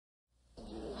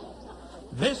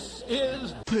This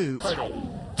is POOPARDY.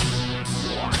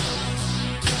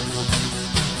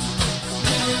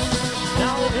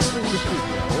 Now entering the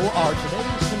studio are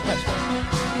today's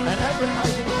contestants. An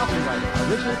advertising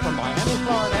copywriter originally from Miami,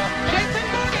 Florida. Jason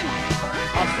Morgan.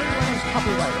 A freelance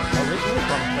copywriter originally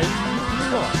from Plainview,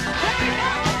 New York.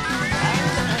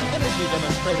 And an energy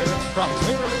demonstrator from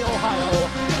Waverly, Ohio.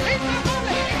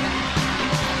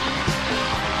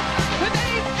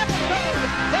 Today's episode,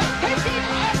 the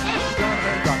TVLubber.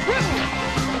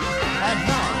 And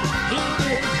now, he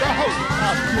is the host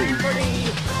of POOPARDY,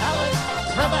 Alex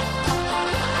Trebek.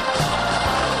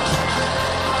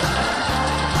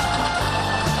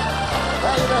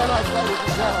 Thank you very much, ladies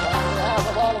and gentlemen. On behalf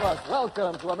of all of us,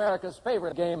 welcome to America's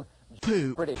favorite game,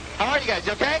 POOPARDY. How are you guys?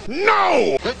 You okay?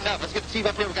 No! Good enough. Let's get the chief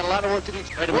up here. We've got a lot of work to do.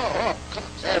 Wait a minute. Whoa, come on,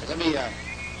 Sarah. Let me,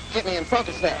 get me in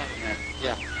focus there.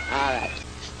 Yeah. All right.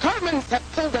 Carmen's have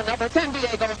pulled another San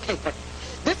Diego caper.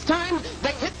 This time,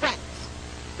 they hit France.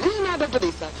 Leonardo da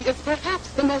Vinci is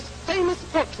perhaps the most famous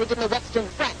portrait in the Western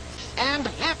France. And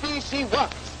happy she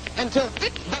was, until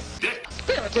Dick the Stick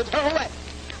spirited her away.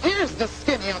 Here's the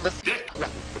skinny on the stick.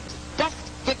 Just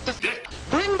Dick the Stick.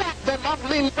 Bring back the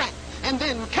lovely France, and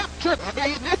then capture the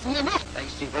greatness in the north.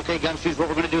 Thanks, Chief. Okay, Gumshoes, what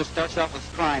we're going to do is start off with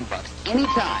crime bucks.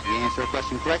 Anytime you answer a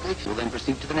question correctly, we'll then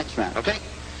proceed to the next round, okay?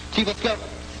 Chief, let's go.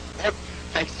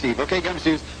 Thanks, Chief. Okay,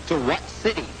 Gumshoes, to what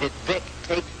city did Vic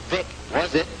take Vic?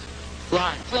 Was it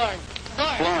Florence? Florence.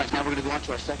 Now we're going to go on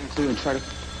to our second clue and try to...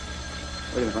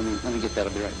 Wait a minute, let me get that.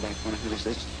 I'll be right back. When I finish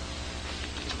this.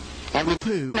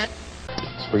 Poop.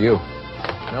 It's for you.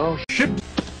 No shit.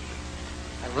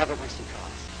 I love it when she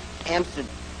calls.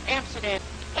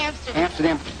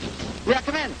 Amsterdam. Yeah,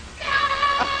 come in.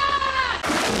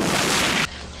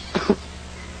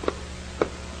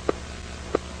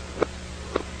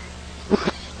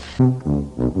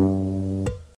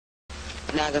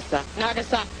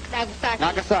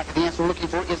 Nagasaki. The answer we're looking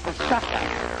for is the shotgun.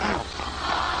 Oh.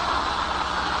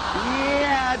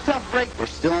 Yeah, tough break. We're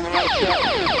still on the right track.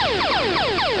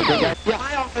 Okay, guys. Yeah.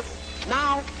 My office,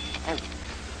 now. Oh,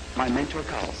 my mentor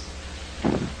calls.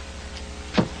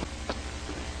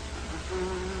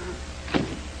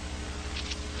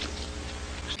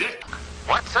 Stick.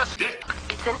 What's a stick?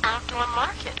 It's an outdoor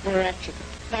market.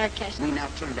 Marrakesh. We now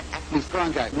turn to Acme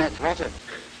Strong Guy, Matt Walter.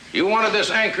 You wanted this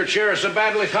anchor chair so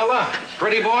badly, fella?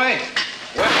 Pretty boy?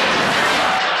 Well,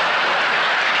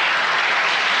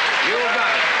 you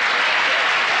got it.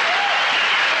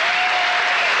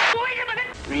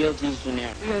 Rio de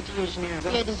Janeiro. Rio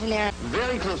de Janeiro.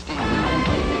 Very close to you.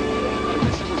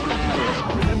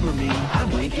 Remember me, I'm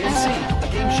Lincoln C, a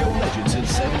game show legend since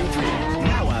 '73.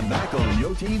 Now I'm back on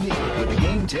your TV with a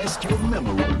game test you'll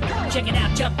remember. Check it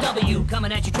out, Chuck W,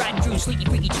 coming at you tried and true, sleeky,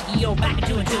 freaky, cheeky, yo, back at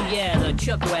 2 and 2, yeah, the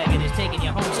Chuck wagon is taking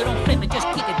you home, so don't flip it, just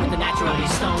kick it with the naturally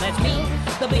stone. That's me,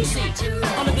 the big C,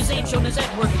 on the Gazette show,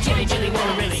 Nazette, working chilly,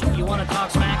 well, really, you wanna talk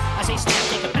smack? I say snap,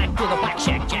 take it back to the Black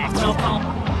Shack Jack, no pump.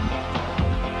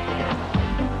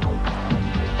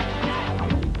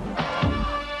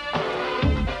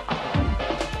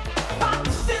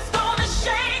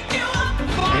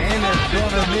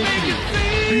 Gonna make you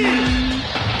feel,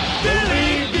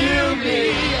 believe you me.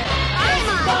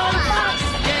 I'm on Fox,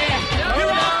 yeah,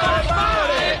 you're on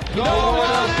party. No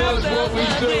one else does what we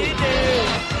do.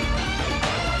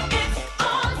 It's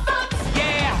on Fox,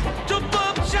 yeah, to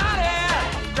book Johnny,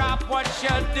 drop what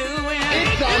you're doing.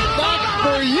 It's on Fox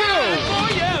for you.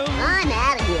 I'm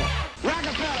out of here.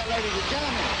 Rockefeller, ladies and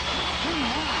gentlemen.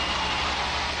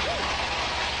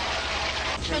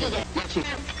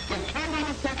 Hold on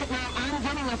a second now. I'm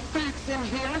getting a fax in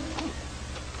here.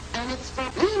 And it's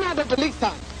from Leonardo da Vinci.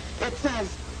 It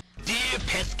says, Dear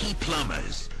pesky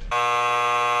plumbers.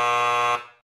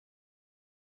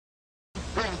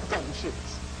 well,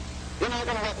 gumshoes. You're not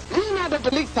going to let Leonardo da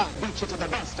Vinci beat you to the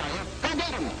best, are you? Go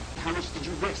get him. How much did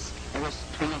you risk? It was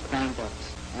 $25.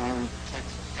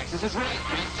 Texas is right.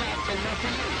 Nice job, Tim. No for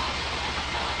you.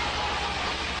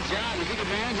 Good job. You took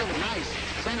advantage of it. Nice.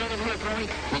 Send it over here, Curry.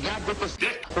 You got with the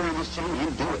stick. Burn this channel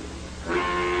and do it.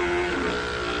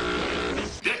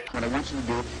 What I want you to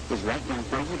do is write down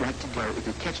where you'd like to go if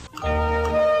you catch...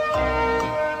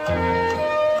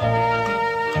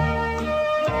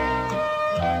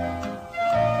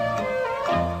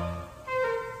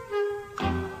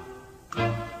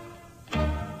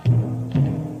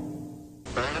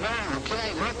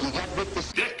 Okay, look, you got with the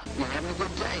stick. You're having a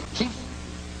good day. Chief?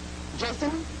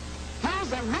 Jason,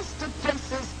 here's a list of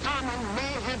places Carmen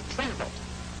may have traveled.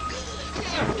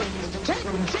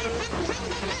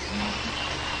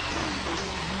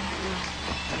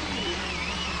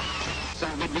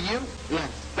 Sound good to you?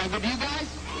 Yes. Sound good to you guys?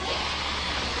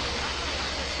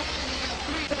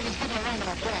 round of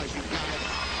applause, you guys.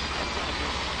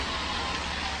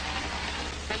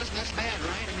 Hey, listen, that's bad,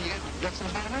 right? I mean, you got some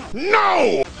fun out.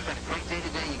 No! You've got a great day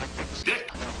today. You got to take the stick.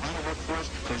 I'm going to run over for us.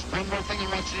 There's one more thing I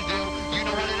want you to do. You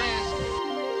know what it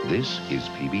is. This is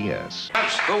PBS.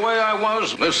 That's the way I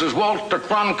was. This is Walter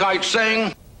Cronkite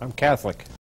saying. I'm Catholic.